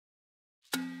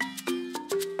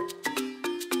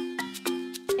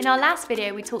In our last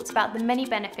video, we talked about the many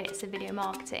benefits of video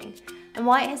marketing and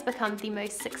why it has become the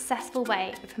most successful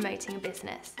way of promoting a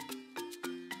business.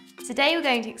 Today, we're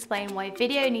going to explain why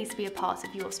video needs to be a part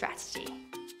of your strategy.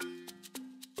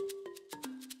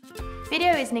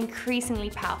 Video is an increasingly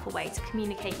powerful way to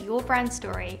communicate your brand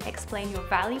story, explain your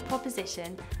value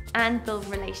proposition, and build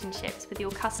relationships with your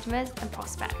customers and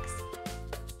prospects.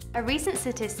 A recent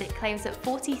statistic claims that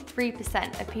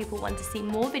 43% of people want to see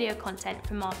more video content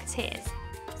from marketeers.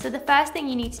 So the first thing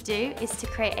you need to do is to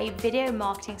create a video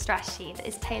marketing strategy that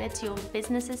is tailored to your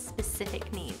business's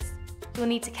specific needs. You'll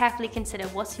need to carefully consider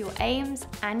what are your aims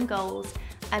and goals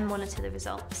and monitor the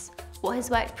results. What has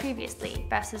worked previously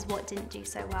versus what didn't do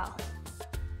so well.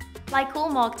 Like all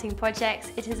marketing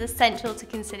projects, it is essential to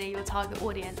consider your target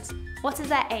audience. What is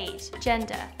their age,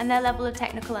 gender, and their level of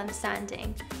technical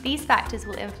understanding? These factors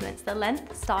will influence the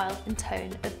length, style, and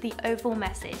tone of the overall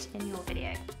message in your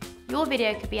video. Your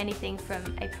video could be anything from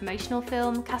a promotional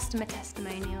film, customer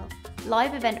testimonial,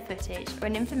 live event footage, or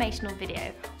an informational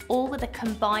video, all with a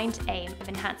combined aim of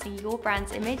enhancing your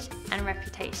brand's image and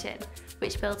reputation,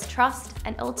 which builds trust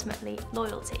and ultimately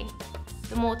loyalty.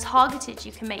 The more targeted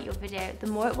you can make your video, the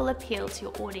more it will appeal to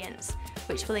your audience,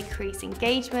 which will increase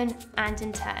engagement and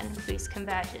in turn boost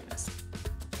conversions.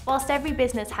 Whilst every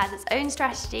business has its own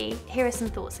strategy, here are some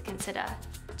thoughts to consider.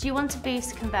 Do you want to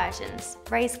boost conversions,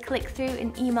 raise click-through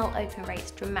and email open rates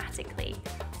dramatically?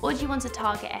 Or do you want to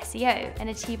target SEO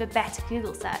and achieve a better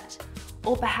Google search?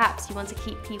 Or perhaps you want to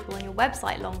keep people on your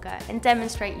website longer and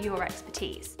demonstrate your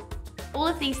expertise? All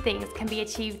of these things can be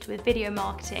achieved with video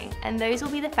marketing, and those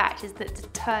will be the factors that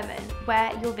determine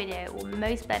where your video will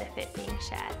most benefit being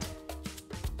shared.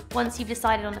 Once you've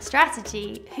decided on a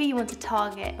strategy, who you want to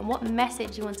target and what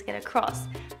message you want to get across,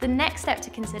 the next step to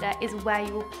consider is where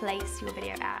you will place your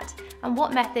video ad and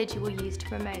what method you will use to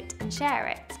promote and share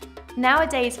it.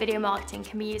 Nowadays, video marketing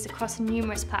can be used across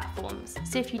numerous platforms,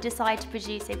 so if you decide to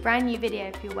produce a brand new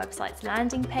video for your website's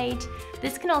landing page,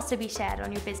 this can also be shared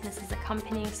on your business's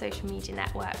accompanying social media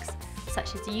networks,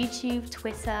 such as YouTube,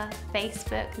 Twitter,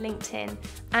 Facebook, LinkedIn,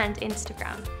 and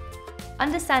Instagram.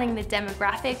 Understanding the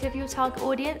demographic of your target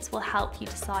audience will help you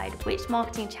decide which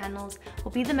marketing channels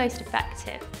will be the most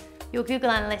effective. Your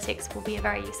Google Analytics will be a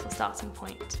very useful starting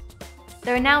point.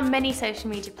 There are now many social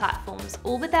media platforms,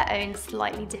 all with their own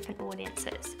slightly different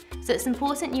audiences. So it's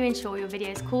important you ensure your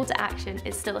video's call to action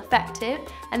is still effective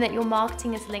and that your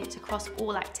marketing is linked across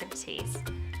all activities.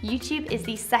 YouTube is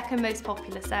the second most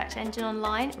popular search engine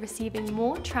online, receiving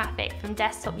more traffic from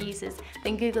desktop users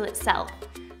than Google itself.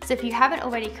 So if you haven't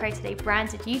already created a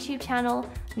branded YouTube channel,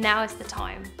 now is the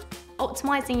time.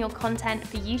 Optimizing your content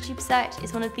for YouTube search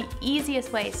is one of the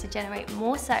easiest ways to generate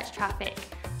more search traffic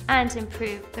and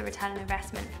improve the return on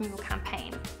investment from your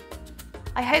campaign.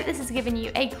 I hope this has given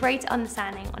you a great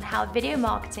understanding on how video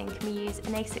marketing can be used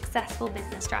in a successful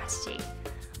business strategy.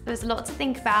 There's a lot to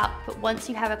think about, but once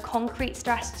you have a concrete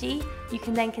strategy, you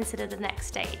can then consider the next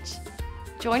stage.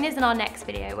 Join us in our next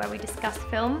video where we discuss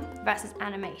film versus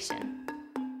animation.